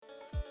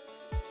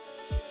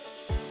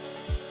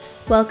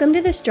Welcome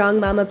to the Strong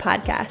Mama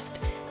podcast.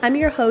 I'm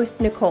your host,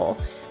 Nicole,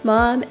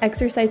 mom,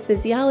 exercise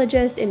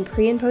physiologist, and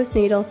pre- and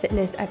postnatal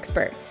fitness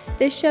expert.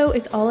 This show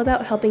is all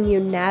about helping you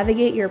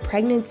navigate your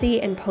pregnancy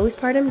and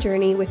postpartum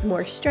journey with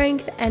more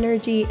strength,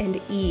 energy,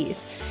 and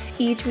ease.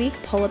 Each week,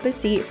 pull up a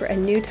seat for a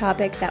new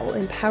topic that will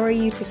empower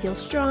you to feel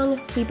strong,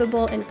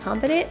 capable, and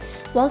confident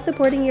while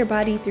supporting your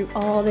body through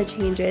all the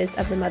changes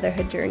of the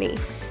motherhood journey.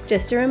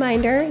 Just a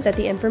reminder that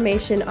the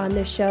information on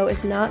this show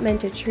is not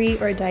meant to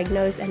treat or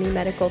diagnose any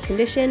medical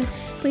condition.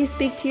 Please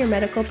speak to your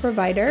medical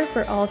provider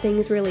for all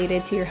things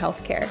related to your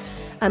healthcare.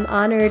 I'm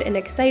honored and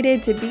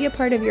excited to be a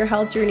part of your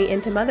health journey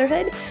into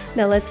motherhood.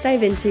 Now let's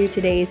dive into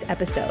today's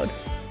episode.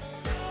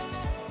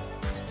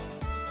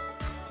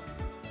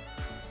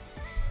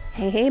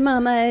 Hey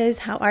mamas,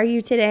 how are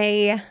you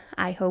today?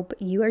 I hope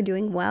you are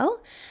doing well.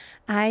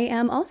 I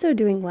am also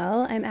doing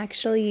well. I'm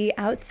actually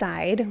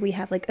outside. We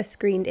have like a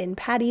screened in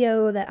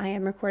patio that I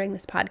am recording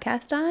this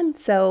podcast on.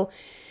 So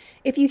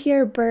if you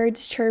hear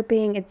birds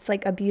chirping, it's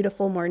like a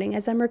beautiful morning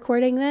as I'm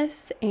recording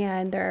this,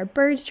 and there are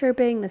birds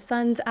chirping, the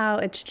sun's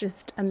out. It's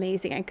just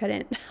amazing. I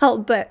couldn't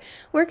help but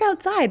work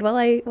outside while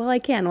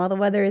the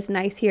weather is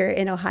nice here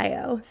in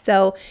Ohio.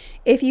 So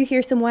if you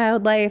hear some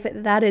wildlife,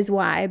 that is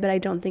why, but I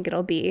don't think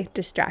it'll be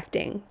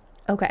distracting.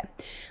 Okay,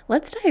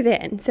 let's dive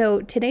in.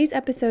 So today's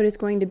episode is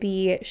going to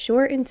be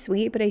short and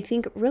sweet, but I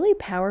think really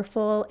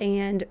powerful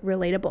and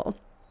relatable.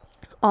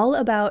 All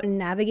about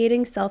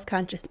navigating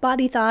self-conscious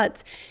body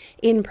thoughts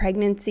in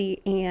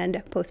pregnancy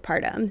and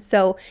postpartum.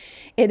 So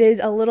it is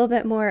a little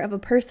bit more of a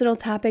personal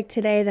topic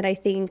today that I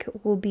think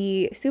will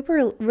be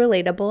super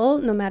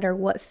relatable no matter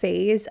what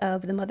phase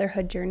of the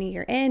motherhood journey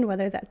you're in,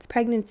 whether that's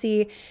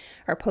pregnancy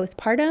or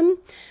postpartum.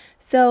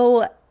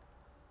 So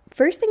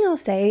first thing I'll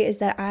say is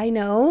that I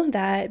know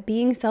that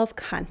being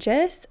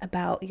self-conscious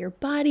about your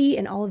body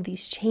and all of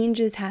these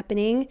changes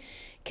happening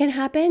can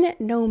happen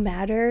no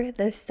matter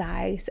the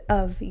size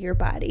of your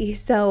body.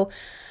 So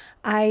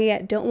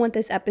I don't want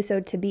this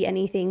episode to be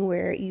anything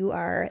where you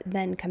are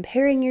then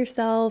comparing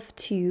yourself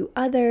to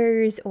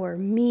others or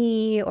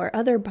me or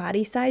other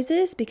body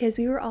sizes, because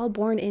we were all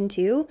born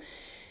into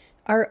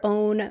our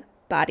own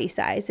body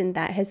size, and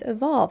that has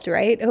evolved,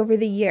 right, over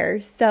the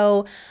years.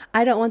 So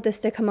I don't want this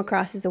to come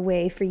across as a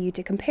way for you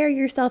to compare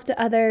yourself to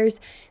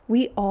others.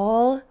 We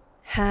all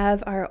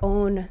have our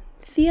own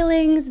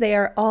feelings. They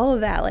are all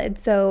valid.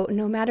 So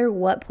no matter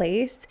what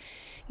place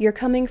you're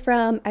coming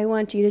from, I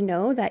want you to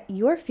know that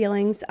your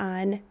feelings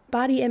on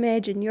body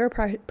image and your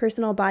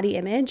personal body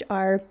image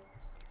are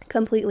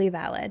completely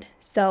valid.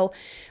 So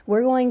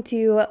we're going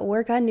to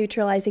work on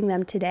neutralizing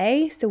them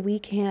today so we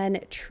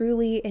can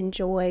truly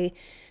enjoy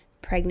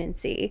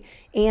pregnancy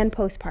and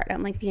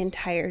postpartum, like the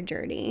entire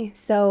journey.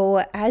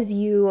 So as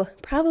you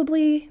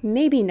probably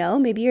maybe know,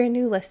 maybe you're a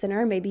new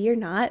listener, maybe you're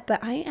not,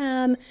 but I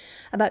am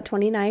about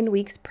 29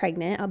 weeks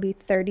pregnant. I'll be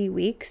 30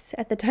 weeks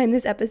at the time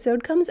this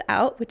episode comes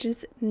out, which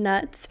is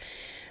nuts.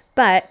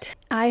 But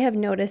I have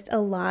noticed a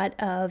lot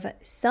of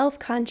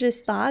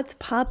self-conscious thoughts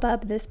pop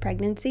up this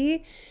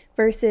pregnancy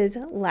versus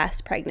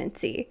last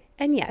pregnancy.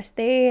 And yes,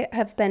 they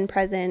have been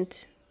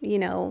present,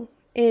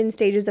 in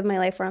stages of my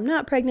life where I'm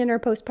not pregnant or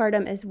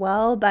postpartum as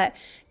well. But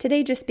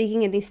today, just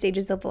speaking in these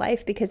stages of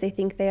life, because I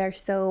think they are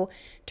so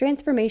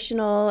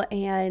transformational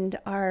and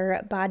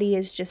our body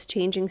is just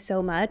changing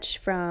so much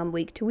from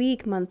week to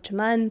week, month to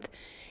month.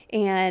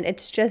 And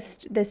it's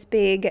just this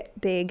big,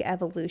 big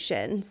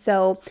evolution.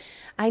 So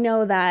I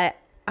know that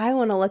I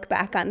want to look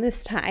back on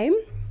this time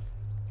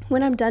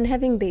when I'm done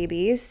having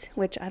babies,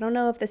 which I don't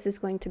know if this is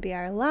going to be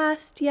our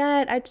last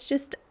yet. It's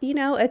just,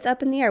 it's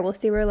up in the air. We'll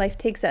see where life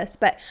takes us.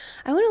 But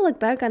I want to look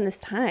back on this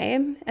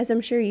time, as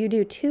I'm sure you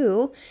do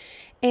too,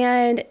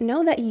 and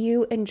know that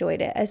you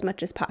enjoyed it as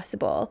much as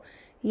possible.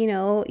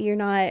 You're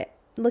not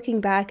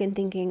looking back and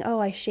thinking, oh,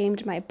 I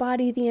shamed my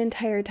body the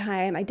entire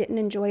time. I didn't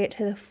enjoy it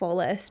to the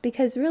fullest.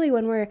 Because really,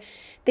 when we're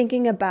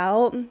thinking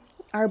about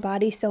our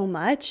body so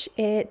much,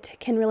 it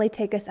can really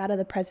take us out of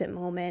the present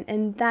moment.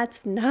 And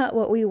that's not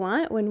what we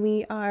want when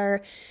we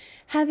are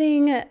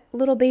having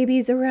little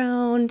babies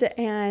around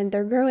and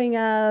they're growing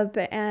up,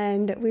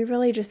 and we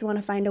really just want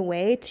to find a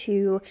way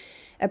to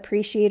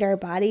appreciate our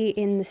body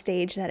in the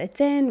stage that it's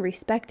in,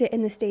 respect it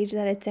in the stage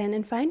that it's in,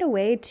 and find a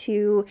way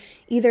to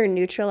either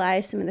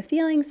neutralize some of the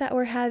feelings that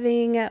we're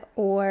having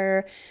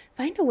or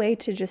find a way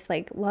to just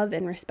love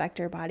and respect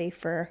our body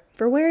for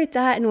where it's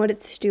at and what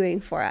it's doing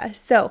for us.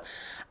 So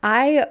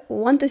I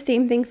want the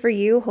same thing for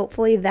you.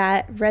 Hopefully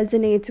that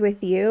resonates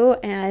with you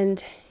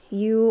and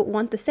you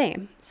want the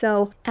same.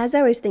 So as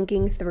I was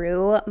thinking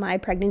through my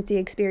pregnancy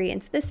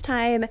experience this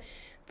time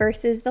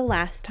versus the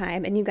last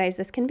time, and you guys,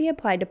 this can be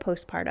applied to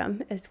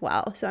postpartum as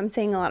well. So I'm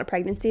saying a lot of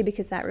pregnancy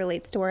because that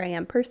relates to where I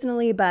am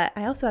personally, but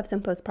I also have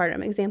some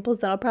postpartum examples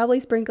that I'll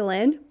probably sprinkle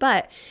in.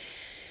 But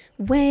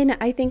when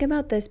I think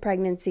about this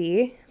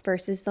pregnancy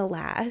versus the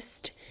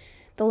last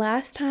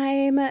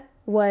time I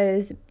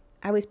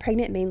was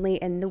pregnant mainly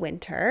in the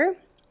winter.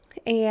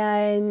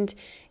 And,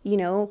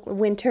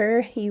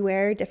 winter, you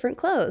wear different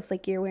clothes.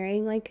 Like you're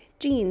wearing like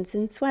jeans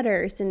and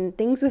sweaters and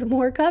things with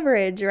more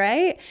coverage,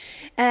 right?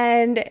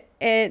 And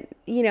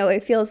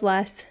it feels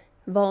less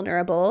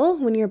vulnerable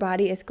when your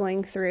body is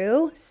going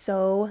through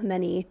so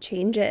many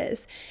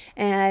changes.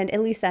 And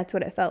at least that's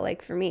what it felt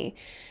like for me.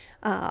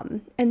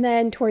 And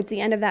then towards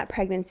the end of that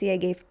pregnancy, I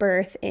gave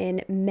birth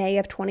in May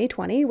of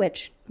 2020,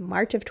 which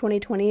March of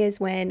 2020 is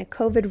when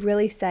COVID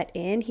really set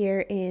in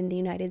here in the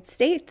United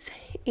States.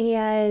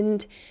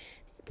 And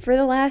for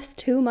the last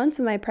 2 months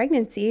of my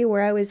pregnancy,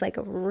 where I was like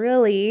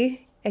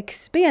really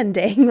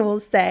expanding, we'll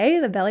say,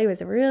 the belly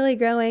was really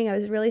growing, I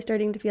was really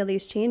starting to feel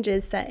these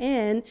changes set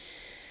in,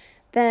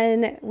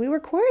 then we were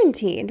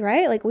quarantined,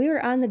 right? Like we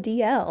were on the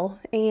DL,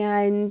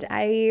 and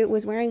I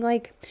was wearing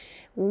like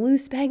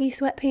loose baggy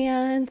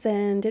sweatpants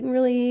and didn't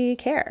really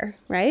care,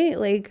 right?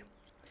 Like,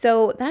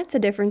 so that's a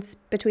difference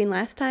between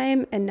last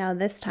time and now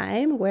this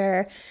time,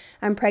 where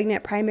I'm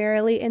pregnant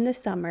primarily in the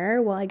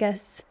summer. Well, I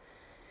guess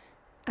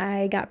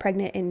I got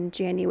pregnant in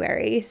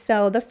January.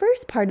 So the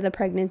first part of the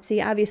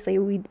pregnancy, obviously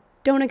we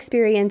don't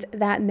experience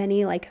that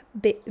many like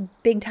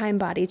big time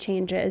body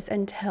changes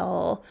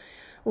until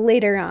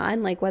later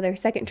on, like whether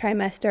second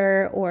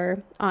trimester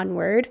or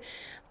onward.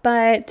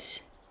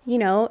 But,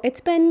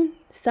 it's been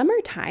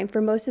summertime for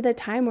most of the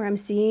time where I'm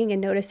seeing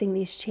and noticing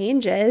these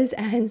changes.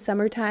 And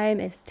summertime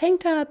is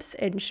tank tops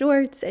and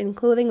shorts and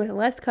clothing with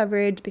less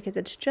coverage because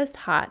it's just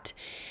hot.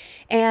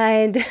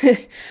 And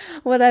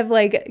what I've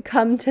like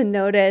come to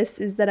notice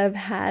is that I've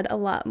had a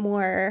lot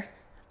more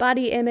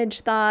body image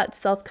thoughts,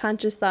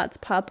 self-conscious thoughts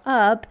pop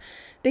up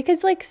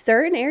because like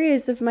certain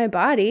areas of my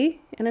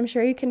body, and I'm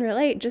sure you can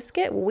relate, just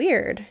get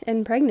weird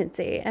in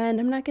pregnancy. And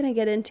I'm not going to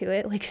get into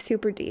it like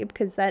super deep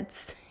because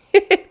that's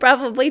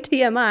probably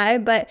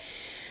TMI, but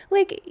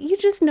like you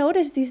just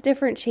notice these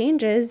different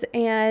changes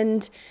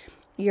and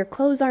your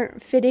clothes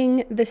aren't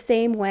fitting the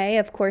same way.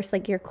 Of course,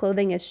 like your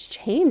clothing is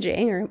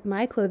changing, or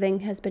my clothing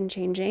has been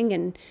changing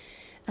and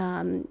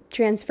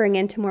transferring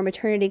into more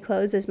maternity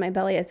clothes as my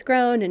belly has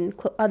grown and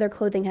other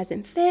clothing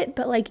hasn't fit.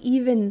 But like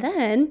even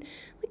then,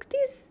 like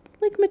these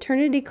like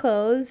maternity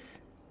clothes,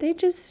 they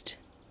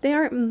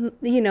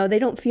aren't, they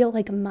don't feel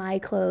like my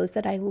clothes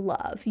that I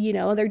love,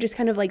 they're just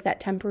kind of like that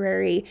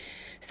temporary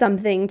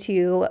something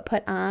to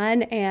put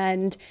on,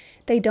 and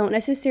they don't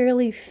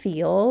necessarily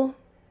feel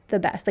the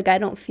best. Like I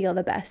don't feel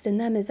the best in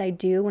them as I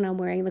do when I'm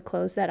wearing the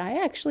clothes that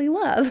I actually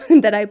love,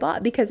 that I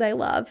bought because I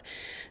love.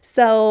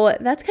 So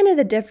that's kind of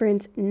the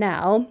difference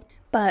now.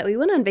 But we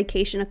went on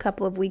vacation a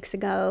couple of weeks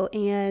ago,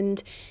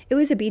 and it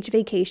was a beach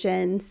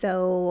vacation.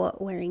 So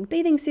wearing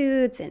bathing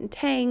suits and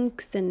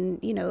tanks, and,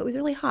 it was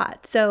really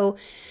hot. So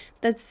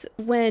that's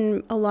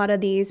when a lot of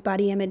these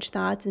body image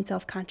thoughts and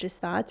self-conscious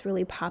thoughts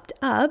really popped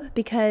up,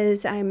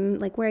 because I'm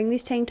like wearing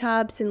these tank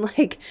tops and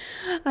like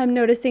I'm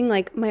noticing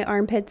like my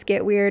armpits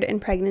get weird in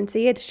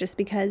pregnancy. It's just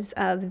because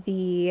of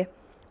the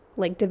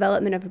like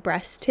development of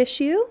breast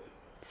tissue.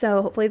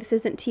 So hopefully this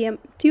isn't too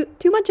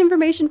much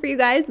information for you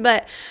guys,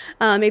 but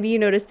maybe you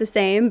noticed the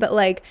same. But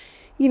like,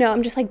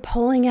 I'm just like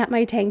pulling at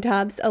my tank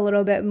tops a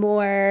little bit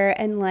more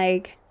and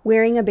like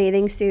wearing a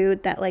bathing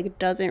suit that like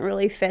doesn't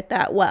really fit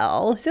that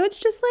well. So it's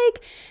just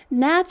like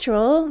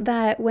natural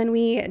that when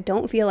we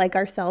don't feel like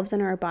ourselves in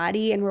our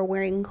body and we're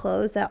wearing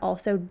clothes that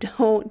also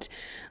don't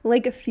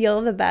like feel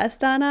the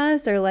best on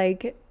us or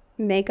like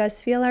make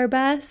us feel our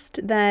best,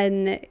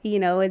 then,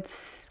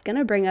 it's going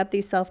to bring up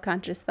these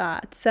self-conscious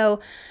thoughts. So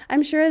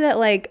I'm sure that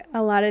like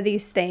a lot of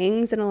these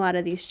things and a lot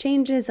of these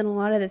changes and a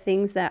lot of the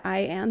things that I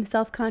am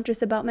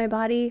self-conscious about my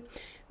body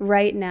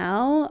right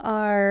now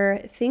are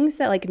things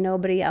that like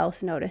nobody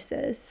else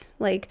notices.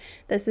 Like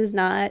this is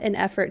not an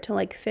effort to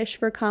like fish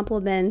for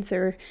compliments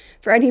or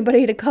for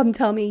anybody to come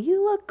tell me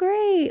you look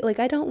great. Like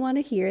I don't want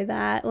to hear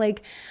that.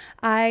 Like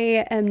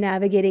I am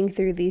navigating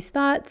through these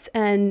thoughts,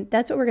 and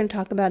that's what we're going to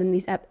talk about in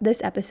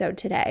this episode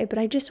today. But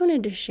I just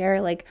wanted to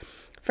share like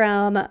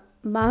from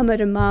mama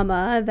to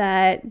mama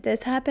that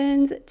this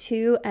happens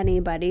to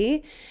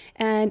anybody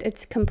and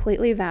it's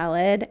completely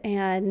valid,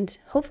 and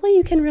hopefully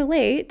you can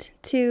relate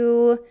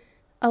to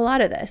a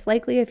lot of this.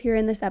 Likely if you're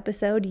in this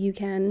episode, you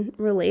can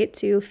relate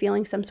to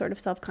feeling some sort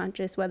of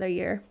self-conscious, whether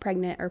you're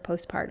pregnant or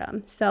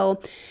postpartum. So,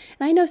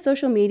 and I know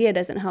social media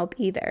doesn't help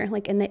either.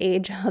 Like in the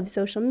age of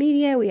social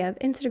media, we have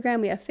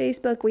Instagram, we have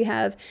Facebook,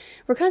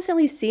 we're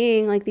constantly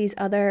seeing like these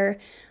other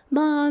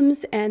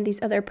moms and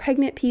these other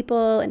pregnant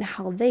people and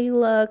how they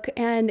look.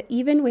 And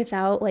even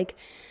without like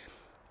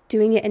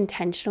doing it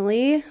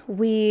intentionally,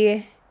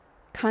 we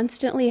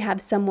constantly have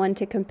someone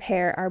to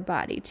compare our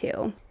body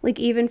to. Like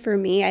even for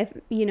me, I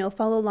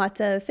follow lots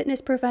of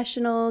fitness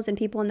professionals and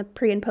people in the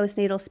pre and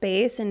postnatal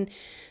space, and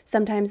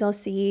sometimes I'll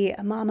see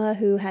a mama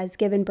who has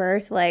given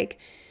birth like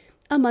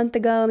a month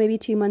ago, maybe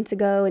 2 months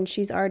ago, and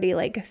she's already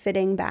like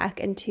fitting back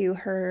into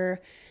her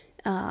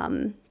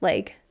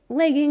like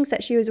leggings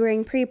that she was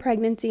wearing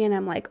pre-pregnancy, and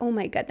I'm like, oh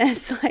my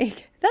goodness,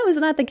 like that was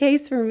not the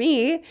case for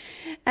me.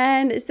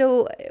 And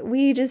so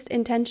we just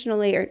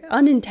intentionally or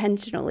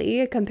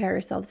unintentionally compare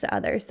ourselves to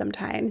others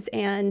sometimes,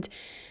 and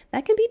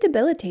that can be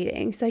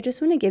debilitating. So I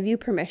just want to give you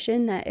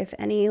permission that if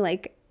any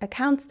like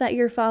accounts that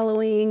you're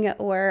following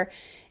or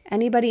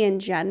anybody in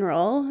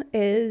general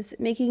is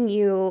making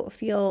you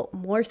feel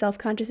more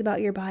self-conscious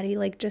about your body,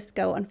 like just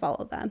go and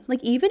follow them.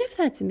 Like even if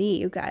that's me,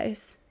 you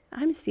guys,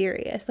 I'm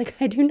serious. Like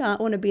I do not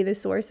want to be the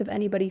source of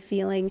anybody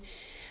feeling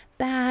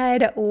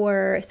bad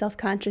or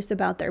self-conscious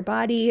about their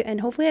body. And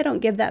hopefully I don't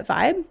give that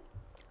vibe,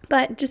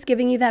 but just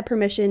giving you that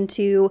permission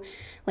to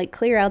like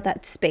clear out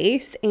that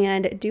space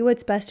and do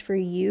what's best for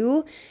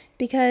you,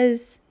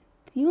 because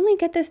you only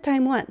get this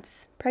time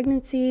once.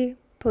 Pregnancy,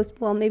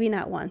 well, maybe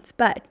not once,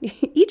 but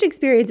each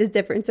experience is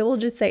different. So we'll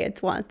just say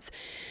it's once.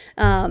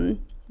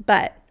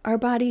 But our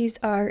bodies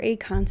are a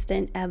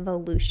constant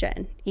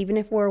evolution. Even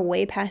if we're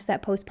way past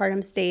that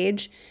postpartum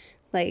stage,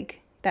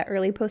 like that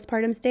early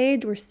postpartum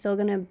stage, we're still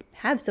going to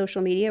have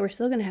social media. We're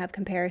still going to have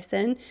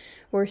comparison.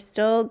 We're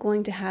still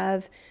going to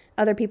have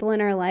other people in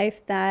our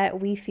life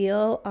that we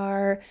feel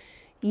are,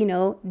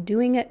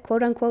 doing it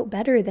quote unquote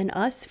better than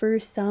us for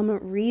some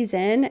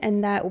reason,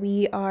 and that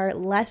we are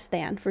less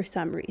than for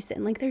some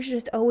reason. Like there's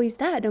just always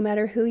that, no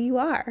matter who you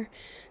are.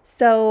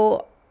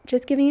 So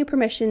just giving you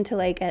permission to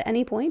like at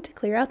any point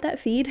clear out that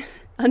feed,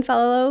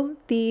 unfollow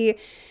the,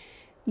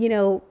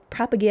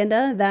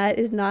 propaganda that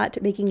is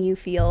not making you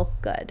feel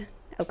good.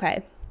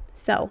 Okay.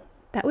 So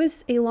that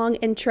was a long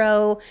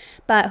intro,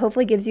 but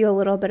hopefully gives you a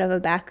little bit of a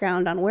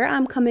background on where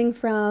I'm coming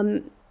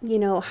from,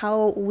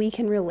 how we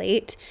can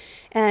relate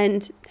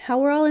and how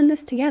we're all in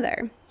this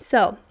together.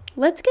 So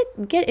let's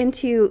get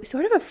into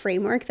sort of a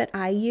framework that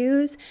I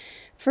use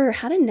for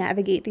how to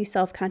navigate these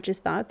self-conscious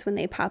thoughts when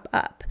they pop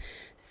up.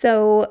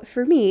 So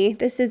for me,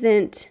 this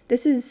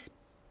is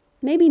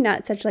maybe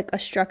not such like a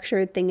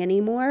structured thing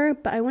anymore,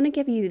 but I want to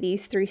give you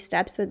these 3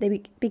 steps so that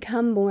they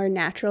become more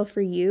natural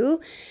for you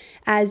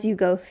as you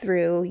go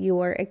through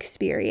your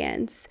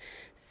experience.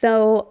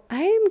 So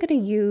I'm going to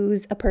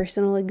use a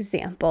personal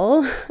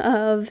example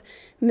of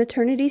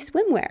maternity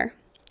swimwear.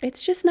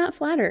 It's just not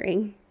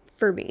flattering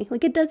for me.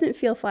 Like it doesn't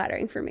feel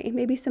flattering for me.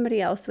 Maybe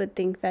somebody else would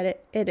think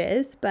that it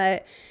is,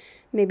 but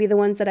maybe the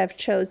ones that I've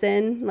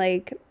chosen,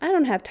 like I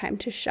don't have time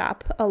to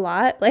shop a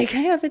lot. Like I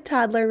have a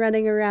toddler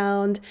running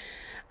around.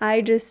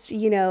 I just,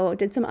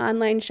 did some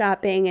online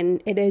shopping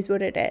and it is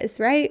what it is,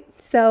 right?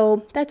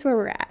 So that's where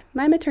we're at.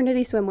 My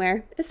maternity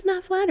swimwear is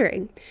not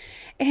flattering.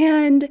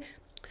 And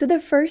so the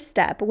first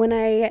step when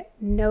I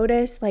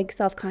notice like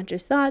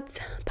self-conscious thoughts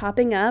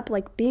popping up,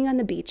 like being on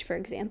the beach, for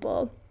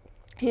example,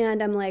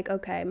 and I'm like,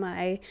 okay,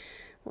 my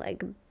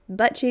like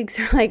butt cheeks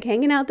are like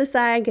hanging out the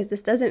side because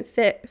this doesn't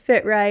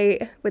fit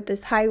right with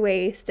this high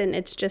waist, and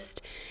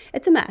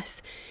it's a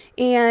mess.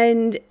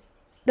 And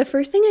the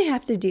first thing I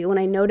have to do when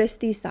I notice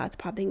these thoughts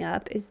popping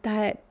up is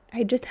that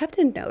I just have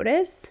to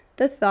notice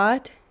the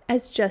thought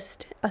as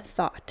just a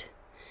thought.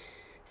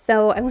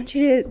 So I want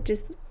you to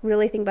just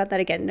really think about that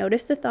again.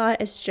 Notice the thought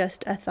as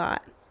just a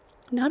thought.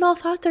 Not all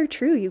thoughts are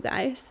true, you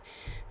guys.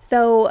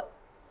 So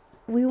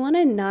we want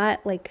to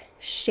not like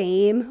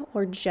shame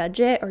or judge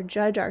it or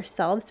judge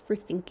ourselves for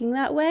thinking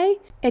that way.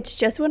 It's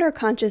just what our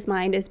conscious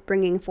mind is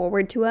bringing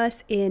forward to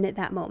us in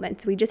that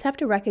moment. So we just have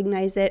to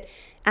recognize it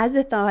as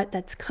a thought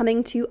that's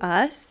coming to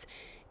us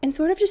and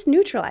sort of just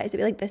neutralize it.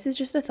 Be like, this is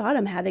just a thought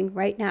I'm having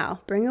right now.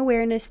 Bring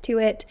awareness to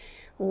it,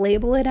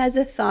 label it as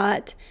a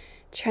thought.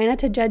 Try not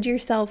to judge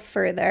yourself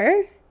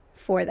further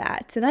for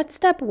that. So that's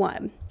step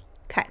 1.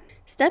 Okay.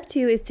 Step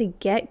 2 is to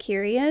get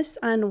curious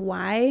on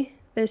why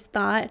this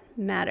thought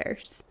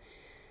matters.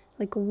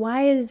 Like,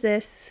 why is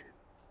this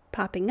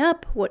popping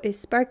up? What is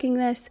sparking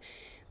this?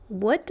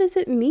 What does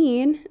it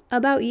mean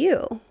about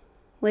you?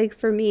 Like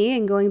for me,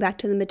 and going back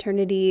to the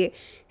maternity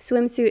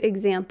swimsuit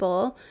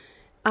example,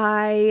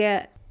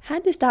 I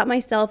had to stop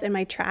myself in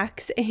my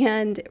tracks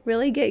and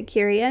really get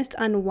curious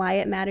on why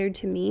it mattered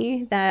to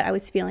me that I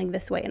was feeling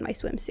this way in my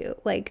swimsuit.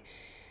 Like,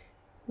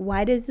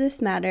 why does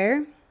this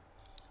matter?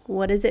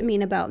 What does it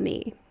mean about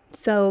me?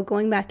 So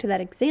going back to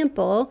that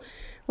example,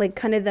 like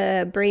kind of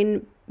the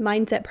brain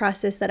mindset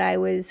process that I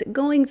was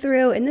going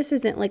through, and this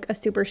isn't like a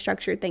super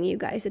structured thing, you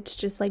guys. It's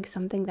just like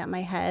something that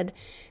my head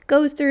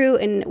goes through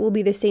and will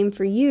be the same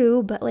for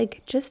you, but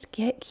like just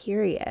get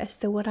curious.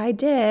 So what I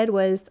did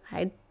was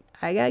I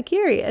got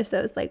curious.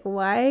 I was like,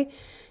 why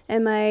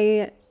am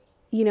I,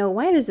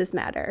 why does this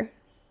matter?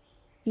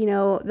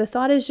 The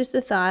thought is just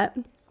a thought.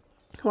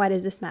 Why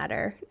does this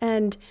matter?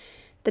 And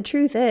the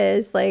truth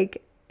is,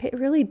 like, it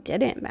really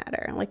didn't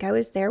matter. Like, I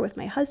was there with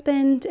my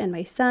husband and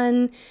my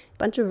son, a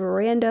bunch of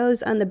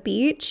randos on the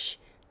beach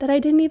that I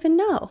didn't even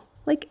know.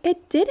 Like,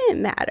 it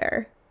didn't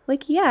matter.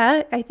 Like,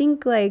 yeah, I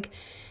think like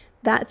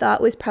that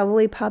thought was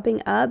probably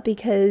popping up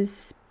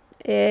because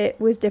It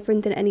was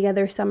different than any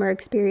other summer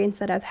experience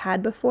that I've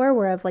had before,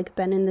 where I've like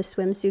been in the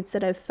swimsuits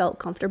that I've felt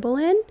comfortable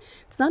in.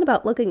 It's not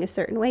about looking a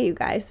certain way, you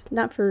guys,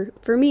 not for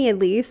me at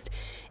least.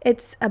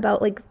 It's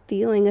about like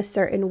feeling a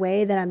certain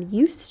way that I'm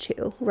used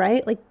to,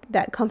 right? Like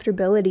that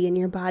comfortability in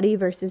your body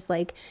versus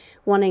like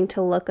wanting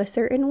to look a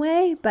certain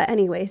way. But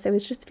anyways, I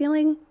was just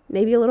feeling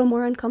maybe a little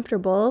more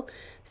uncomfortable.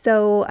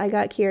 So I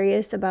got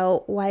curious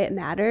about why it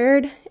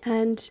mattered,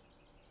 and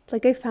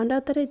like I found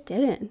out that it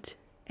didn't.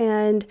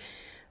 And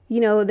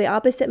the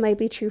opposite might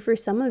be true for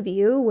some of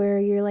you, where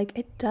you're like,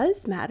 it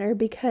does matter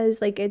because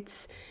like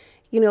it's,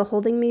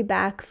 holding me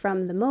back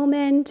from the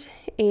moment,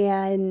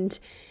 and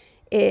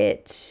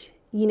it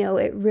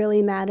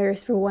really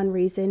matters for one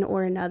reason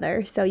or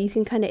another. So you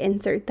can kind of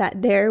insert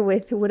that there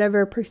with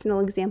whatever personal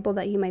example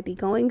that you might be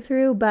going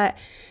through. But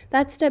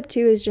that step 2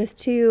 is just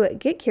to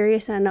get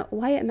curious on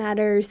why it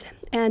matters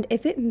and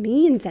if it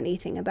means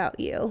anything about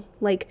you.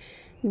 Like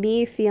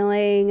me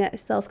feeling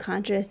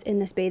self-conscious in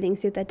this bathing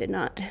suit that did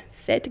not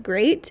fit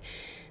great.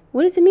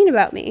 What does it mean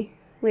about me?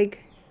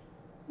 Like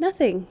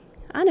nothing,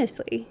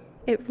 honestly.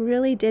 It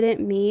really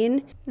didn't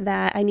mean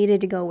that I needed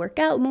to go work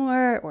out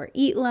more or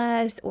eat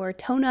less or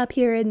tone up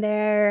here and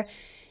there.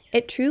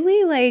 It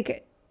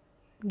truly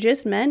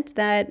just meant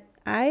that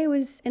I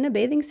was in a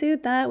bathing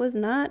suit that was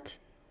not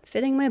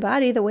fitting my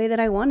body the way that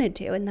I wanted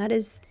to. And that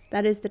is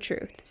the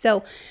truth.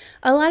 So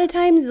a lot of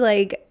times,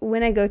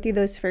 when I go through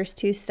those first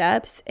 2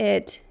 steps,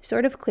 it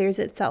sort of clears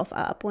itself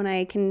up when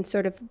I can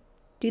sort of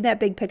do that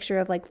big picture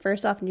of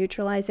first off,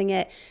 neutralizing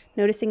it,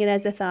 noticing it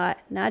as a thought,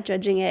 not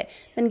judging it,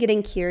 then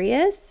getting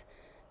curious.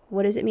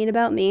 What does it mean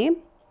about me?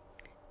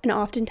 And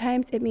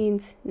oftentimes it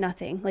means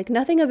nothing,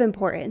 nothing of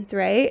importance,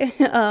 right?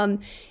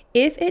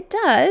 If it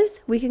does,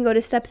 we can go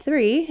to step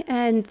 3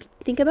 and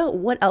think about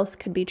what else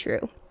could be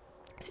true.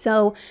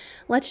 So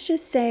let's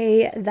just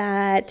say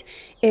that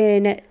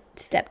in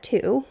step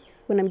 2,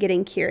 when I'm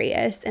getting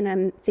curious and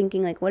I'm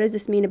thinking what does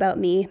this mean about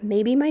me?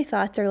 Maybe my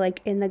thoughts are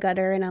in the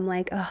gutter and I'm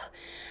oh,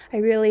 I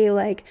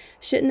really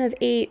shouldn't have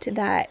ate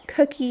that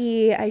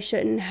cookie. I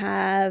shouldn't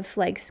have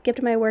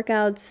skipped my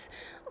workouts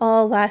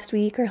all last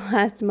week or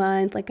last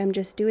month. I'm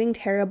just doing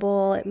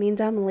terrible. It means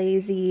I'm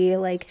lazy.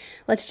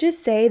 Let's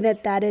just say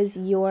that is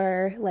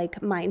your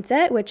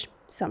mindset, which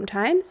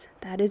sometimes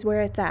that is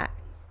where it's at.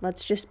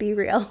 Let's just be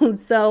real.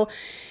 So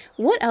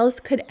what else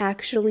could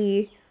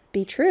actually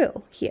be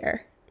true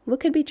here? What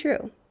could be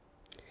true?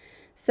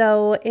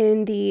 So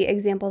in the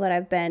example that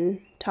I've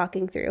been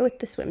talking through with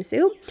the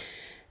swimsuit,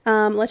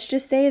 let's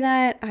just say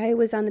that I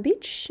was on the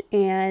beach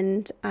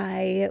and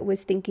I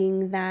was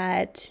thinking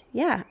that,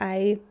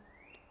 I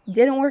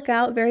didn't work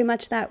out very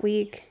much that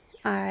week.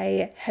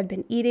 I had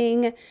been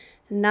eating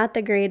not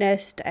the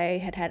greatest. I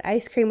had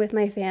ice cream with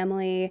my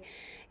family,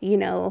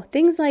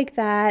 things like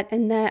that.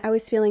 And that I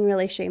was feeling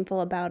really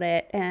shameful about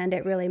it. And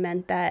it really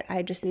meant that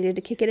I just needed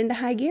to kick it into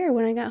high gear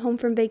when I got home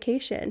from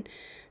vacation.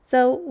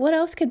 So what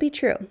else could be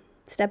true?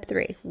 Step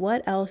 3,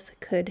 what else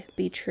could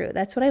be true?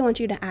 That's what I want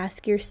you to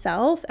ask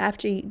yourself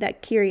after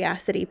that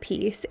curiosity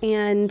piece.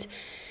 And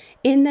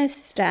in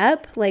this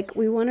step,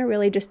 we want to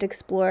really just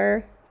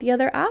explore the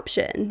other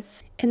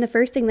options. And the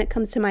first thing that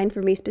comes to mind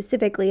for me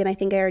specifically, and I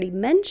think I already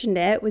mentioned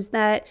it, was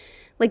that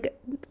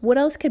what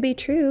else could be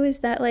true is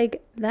that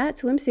that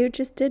swimsuit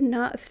just did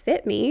not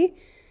fit me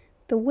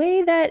the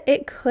way that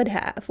it could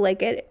have.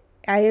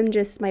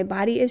 My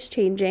body is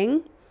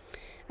changing.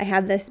 I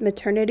have this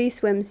maternity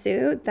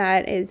swimsuit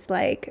that is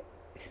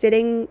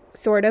fitting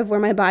sort of where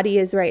my body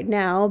is right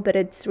now, but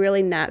it's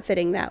really not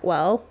fitting that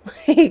well.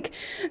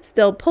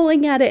 Still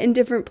pulling at it in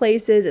different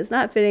places. It's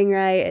not fitting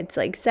right.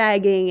 It's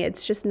sagging.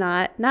 It's just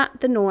not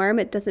the norm.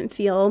 It doesn't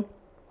feel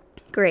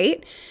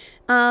great.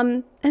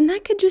 And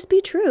that could just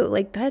be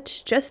true.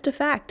 That's just a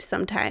fact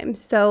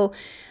sometimes. So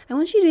I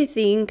want you to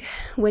think,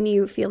 when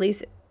you feel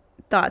these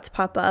thoughts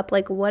pop up,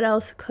 what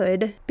else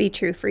could be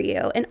true for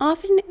you? And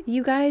often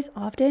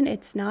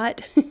it's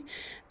not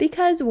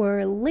because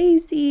we're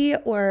lazy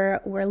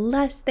or we're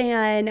less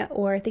than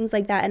or things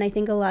like that. And I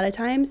think a lot of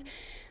times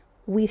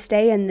we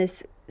stay in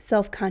this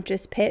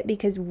self-conscious pit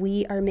because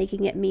we are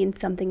making it mean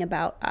something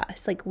about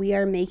us. We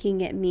are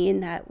making it mean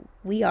that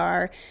we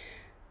are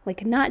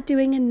not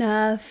doing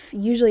enough.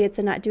 Usually it's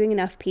a not doing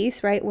enough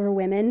piece, right? We're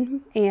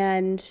women,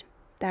 and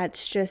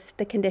that's just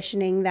the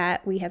conditioning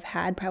that we have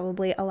had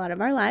probably a lot of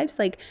our lives.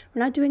 We're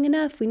not doing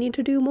enough. We need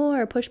to do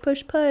more. Push,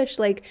 push, push.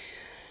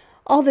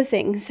 All the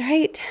things,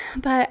 right?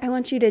 But I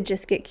want you to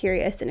just get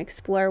curious and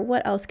explore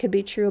what else could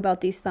be true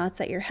about these thoughts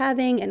that you're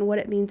having and what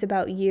it means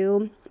about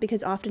you.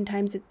 Because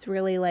oftentimes it's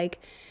really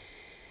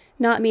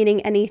not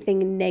meaning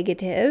anything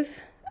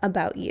negative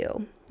about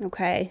you.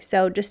 Okay,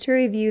 so just to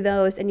review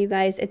those, and you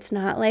guys, it's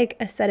not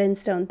a set in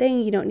stone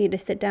thing. You don't need to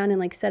sit down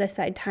and set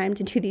aside time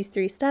to do these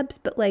 3 steps,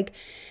 but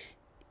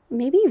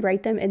maybe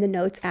write them in the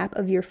notes app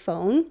of your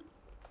phone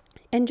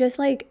and just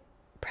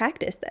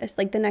practice this.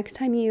 The next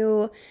time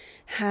you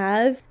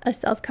have a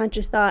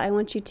self-conscious thought, I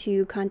want you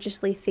to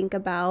consciously think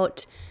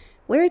about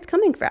where it's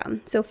coming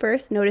from. So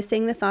first,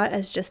 noticing the thought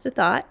as just a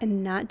thought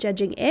and not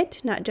judging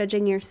it, not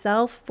judging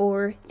yourself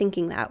for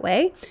thinking that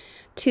way.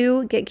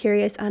 2, get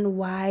curious on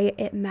why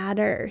it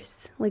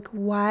matters. Like,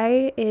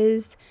 why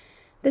is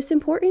this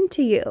important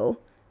to you?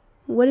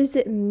 What does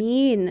it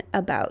mean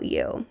about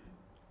you?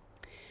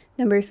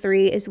 Number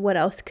 3 is what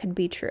else could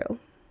be true.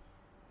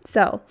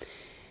 So,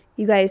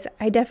 you guys,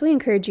 I definitely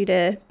encourage you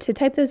to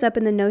type those up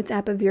in the notes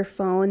app of your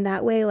phone.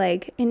 That way,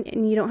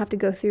 and you don't have to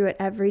go through it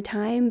every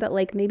time, but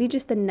maybe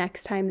just the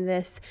next time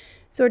this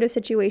sort of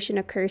situation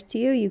occurs to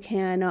you, you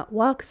can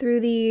walk through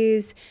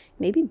these,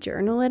 maybe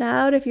journal it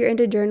out if you're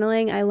into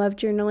journaling. I love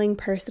journaling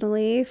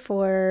personally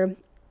for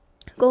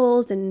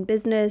goals and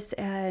business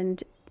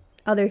and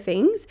other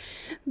things,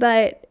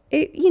 but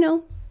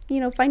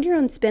find your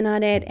own spin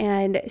on it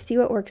and see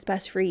what works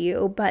best for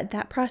you. But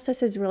that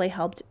process has really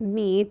helped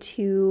me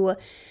to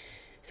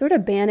sort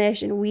of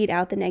banish and weed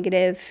out the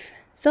negative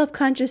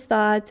self-conscious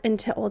thoughts and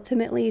to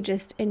ultimately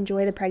just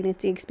enjoy the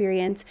pregnancy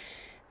experience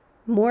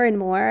more and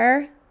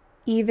more,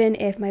 even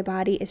if my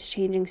body is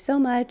changing so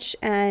much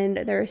and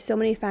there are so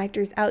many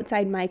factors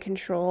outside my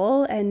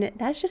control. And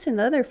that's just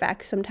another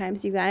fact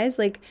sometimes, you guys,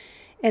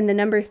 in the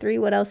number 3,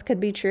 what else could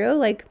be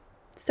true?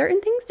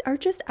 Certain things are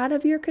just out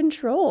of your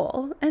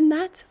control, and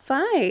that's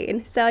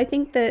fine. So I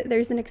think that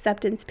there's an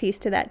acceptance piece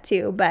to that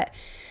too. But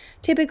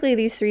typically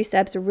these 3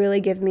 steps really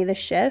give me the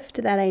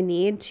shift that I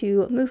need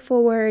to move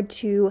forward,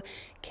 to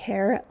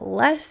care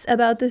less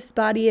about this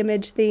body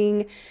image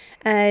thing.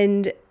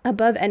 And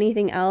above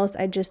anything else,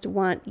 I just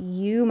want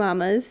you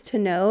mamas to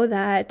know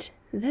that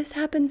this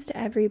happens to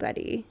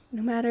everybody,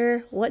 no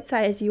matter what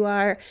size you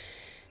are,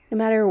 no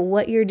matter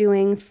what you're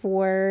doing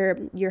for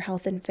your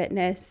health and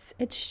fitness.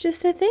 It's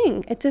just a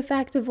thing. It's a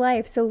fact of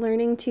life. So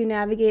learning to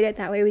navigate it,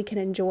 that way we can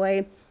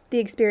enjoy the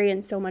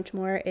experience so much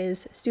more,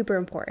 is super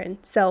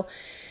important. So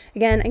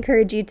again, I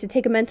encourage you to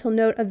take a mental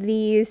note of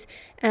these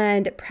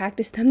and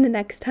practice them the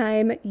next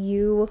time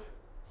you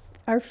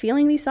are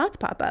feeling these thoughts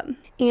pop up.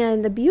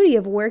 And the beauty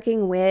of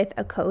working with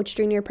a coach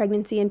during your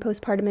pregnancy and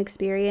postpartum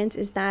experience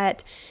is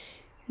that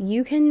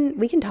we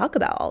can talk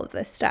about all of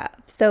this stuff.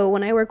 So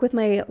when I work with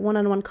my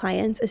one-on-one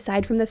clients,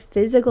 aside from the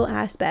physical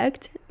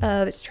aspect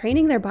of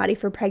training their body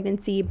for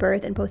pregnancy,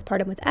 birth, and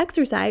postpartum with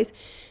exercise,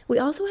 we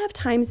also have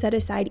time set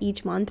aside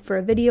each month for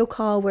a video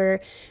call where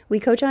we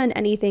coach on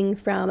anything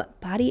from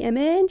body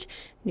image,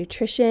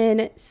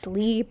 nutrition,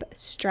 sleep,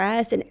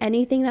 stress, and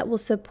anything that will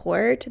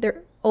support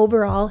their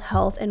overall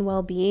health and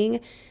well-being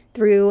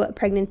through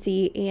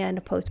pregnancy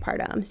and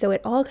postpartum. So it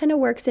all kind of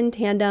works in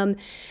tandem.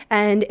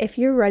 And if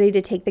you're ready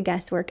to take the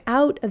guesswork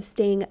out of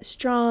staying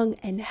strong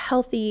and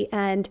healthy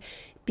and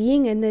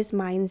being in this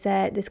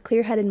mindset, this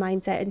clear-headed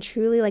mindset, and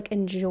truly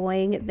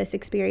enjoying this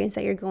experience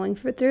that you're going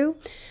through,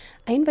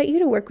 I invite you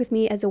to work with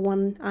me as a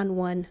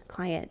one-on-one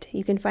client.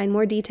 You can find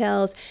more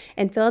details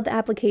and fill out the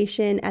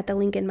application at the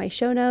link in my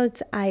show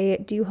notes. I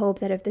do hope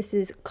that if this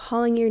is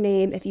calling your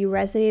name, if you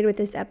resonated with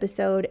this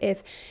episode,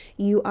 if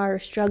you are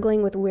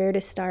struggling with where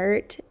to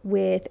start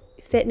with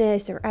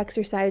fitness or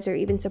exercise or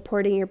even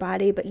supporting your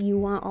body, but you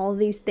want all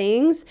these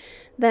things,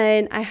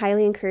 then I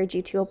highly encourage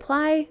you to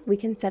apply. We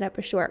can set up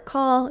a short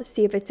call,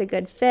 see if it's a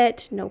good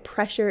fit. No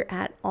pressure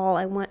at all.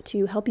 I want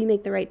to help you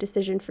make the right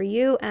decision for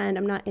you, and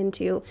I'm not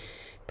into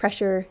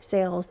pressure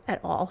sales at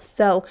all.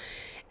 So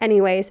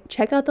anyways,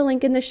 check out the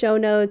link in the show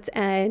notes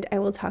and I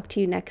will talk to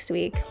you next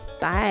week.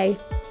 Bye.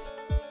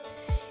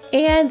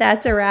 And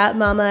that's a wrap,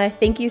 Mama.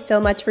 Thank you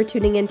so much for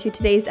tuning into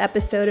today's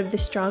episode of the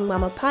Strong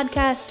Mama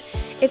podcast.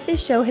 If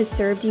this show has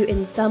served you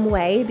in some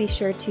way, be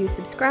sure to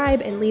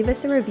subscribe and leave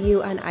us a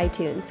review on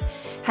iTunes.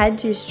 Head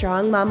to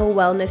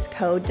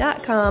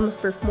strongmamawellnessco.com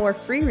for more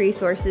free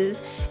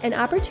resources and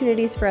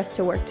opportunities for us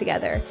to work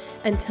together.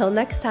 Until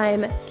next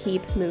time,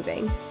 keep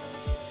moving.